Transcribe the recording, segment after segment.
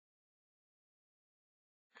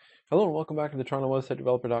Hello and welcome back to the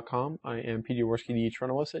TorontoWebsiteDeveloper.com. I am Peter Jaworski, the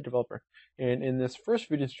Toronto Website Developer. And in this first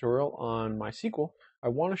video tutorial on MySQL, I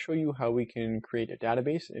want to show you how we can create a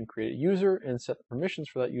database and create a user and set the permissions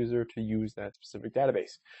for that user to use that specific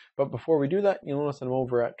database. But before we do that, you'll notice I'm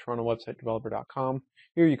over at TorontoWebsiteDeveloper.com.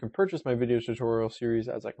 Here you can purchase my video tutorial series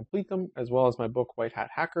as I complete them, as well as my book, White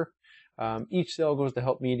Hat Hacker. Each sale goes to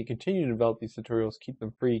help me to continue to develop these tutorials, keep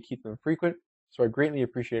them free, keep them frequent. So I greatly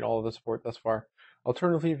appreciate all of the support thus far.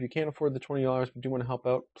 Alternatively, if you can't afford the $20 but do want to help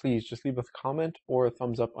out, please just leave a comment or a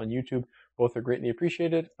thumbs up on YouTube. Both are greatly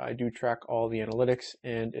appreciated. I do track all the analytics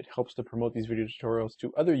and it helps to promote these video tutorials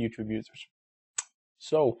to other YouTube users.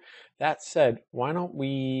 So that said, why don't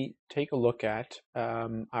we take a look at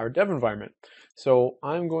our dev environment. So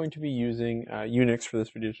I'm going to be using Unix for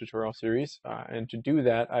this video tutorial series. And to do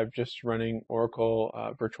that, I'm just running Oracle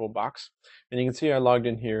VirtualBox. And you can see I logged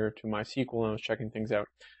in here to MySQL and I was checking things out.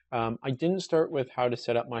 I didn't start with how to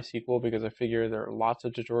set up MySQL because I figure there are lots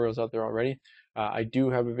of tutorials out there already. I do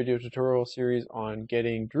have a video tutorial series on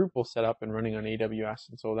getting Drupal set up and running on AWS,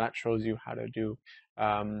 and so that shows you how to do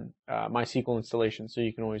MySQL installation, so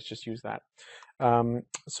you can always just use that.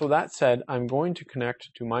 So that said, I'm going to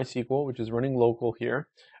connect to MySQL, which is running local here.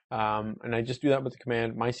 And I just do that with the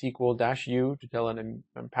command MySQL-U to tell it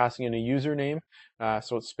I'm passing in a username.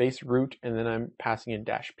 So it's space root, and then I'm passing in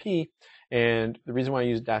 -p. And the reason why I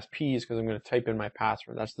use -p is because I'm going to type in my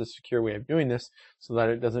password. That's the secure way of doing this so that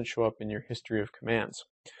it doesn't show up in your history of commands.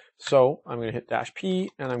 So I'm going to hit -p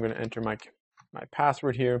and I'm going to enter my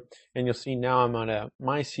password here. And you'll see now I'm on a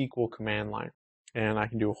MySQL command line. And I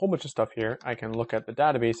can do a whole bunch of stuff here. I can look at the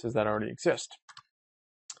databases that already exist.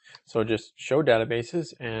 So just show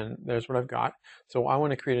databases, and there's what I've got. So I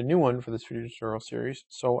want to create a new one for this video tutorial series.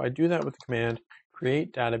 So I do that with the command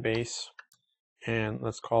create database, and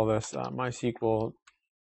let's call this MySQL,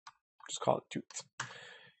 just call it toots.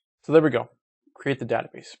 So there we go, create the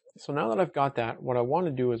database. So now that I've got that, what I want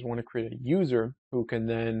to do is want to create a user who can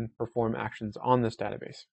then perform actions on this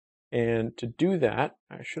database. And to do that,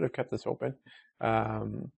 I should have kept this open.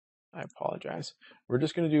 I apologize. We're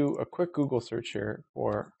just going to do a quick Google search here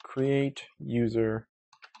for create user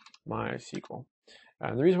MySQL.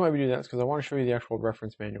 And the reason why we do that is because I want to show you the actual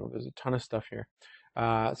reference manual. There's a ton of stuff here.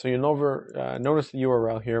 So you'll notice the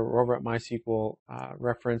URL here. We're over at MySQL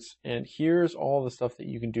reference, and here's all the stuff that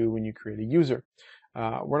you can do when you create a user.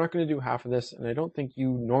 We're not going to do half of this, and I don't think you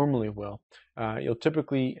normally will. You'll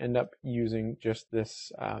typically end up using just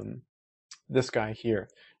this this guy here,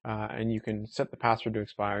 and you can set the password to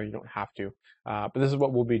expire. You don't have to, but this is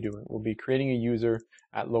what we'll be doing. We'll be creating a user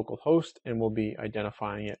at localhost, and we'll be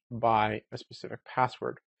identifying it by a specific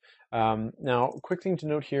password. Now, quick thing to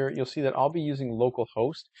note here, you'll see that I'll be using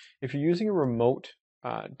localhost. If you're using a remote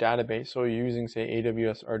database, so you're using, say,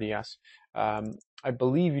 AWS RDS, I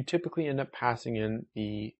believe you typically end up passing in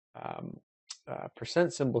the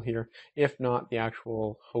 % symbol here, if not the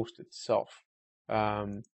actual host itself.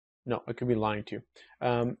 No, I could be lying to you.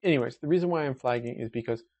 Anyways, the reason why I'm flagging is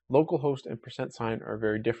because localhost and %sign are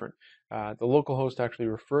very different. The localhost actually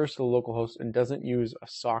refers to the localhost and doesn't use a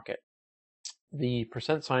socket. The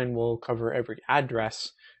 %sign will cover every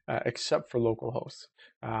address except for localhost.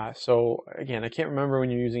 So again, I can't remember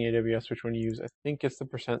when you're using AWS which one you use. I think it's the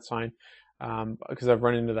 %sign because I've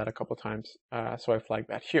run into that a couple times. So I flagged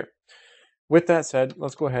that here. With that said,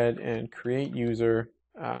 let's go ahead and create user.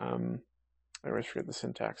 I always forget the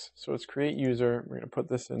syntax. So it's create user. We're going to put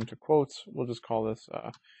this into quotes. We'll just call this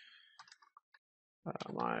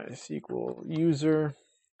MySQL user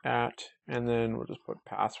at, and then we'll just put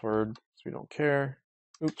password so we don't care.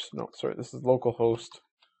 Oops, no, sorry, this is localhost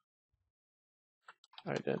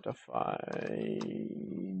identified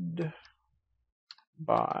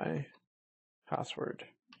by password.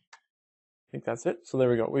 I think that's it. So there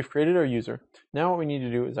we go. We've created our user. Now what we need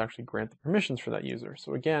to do is actually grant the permissions for that user.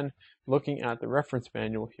 So again, looking at the reference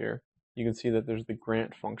manual here, you can see that there's the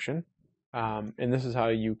grant function. And this is how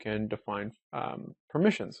you can define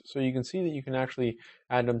permissions. So you can see that you can actually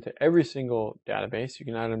add them to every single database. You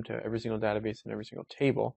can add them to every single database and every single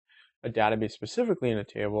table, a database specifically in a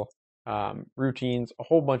table, routines, a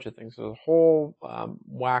whole bunch of things. So there's a whole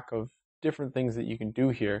whack of different things that you can do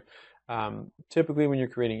here. Typically when you're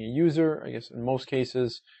creating a user, I guess in most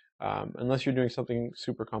cases, unless you're doing something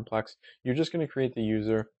super complex, you're just going to create the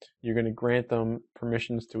user. You're going to grant them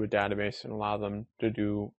permissions to a database and allow them to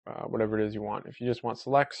do whatever it is you want. If you just want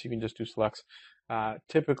selects, you can just do selects.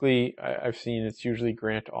 Typically, I've seen it's usually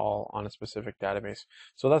grant all on a specific database.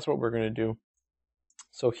 So that's what we're going to do.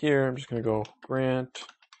 So here, I'm just going to go grant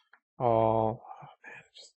all. Oh man, I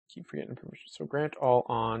just keep forgetting permissions. So grant all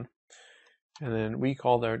on And then we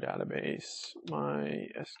called our database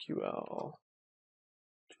MySQL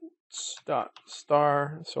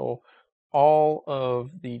star. So all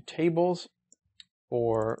of the tables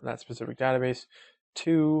for that specific database,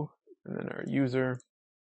 and then our user.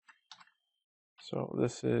 So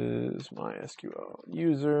this is MySQL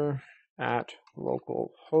user at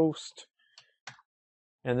localhost.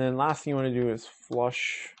 And then last thing you want to do is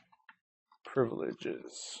flush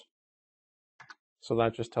privileges. So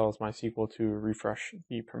that just tells MySQL to refresh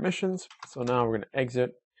the permissions. So now we're going to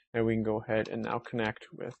exit, and we can go ahead and now connect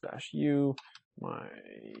with -u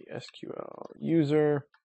MySQL user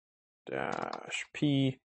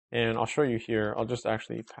 -p. And I'll show you here. I'll just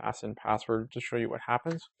actually pass in password to show you what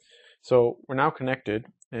happens. So we're now connected,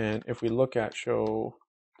 and if we look at show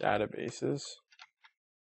databases,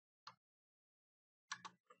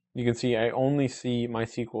 you can see I only see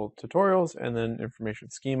MySQL tutorials and then information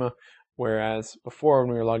schema, whereas before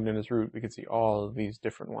when we were logged in as root, we could see all of these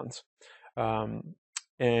different ones.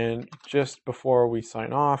 And just before we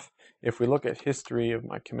sign off, if we look at history of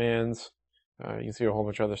my commands, you can see a whole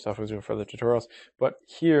bunch of other stuff I was doing for other tutorials, but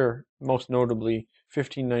here, most notably,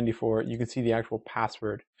 1594, you can see the actual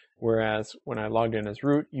password, whereas when I logged in as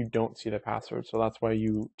root, you don't see the password. So that's why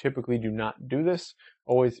you typically do not do this.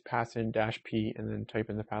 Always pass in -p and then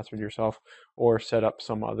type in the password yourself, or set up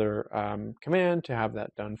some other command to have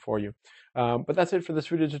that done for you. But that's it for this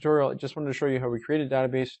video tutorial. I just wanted to show you how we create a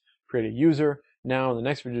database, create a user. Now in the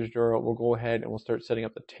next video tutorial, we'll go ahead and we'll start setting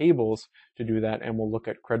up the tables to do that, and we'll look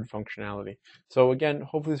at CRUD functionality. So again,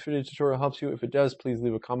 hopefully this video tutorial helps you. If it does, please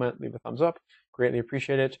leave a comment, leave a thumbs up. Greatly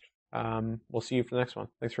appreciate it. We'll see you for the next one.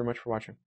 Thanks very much for watching.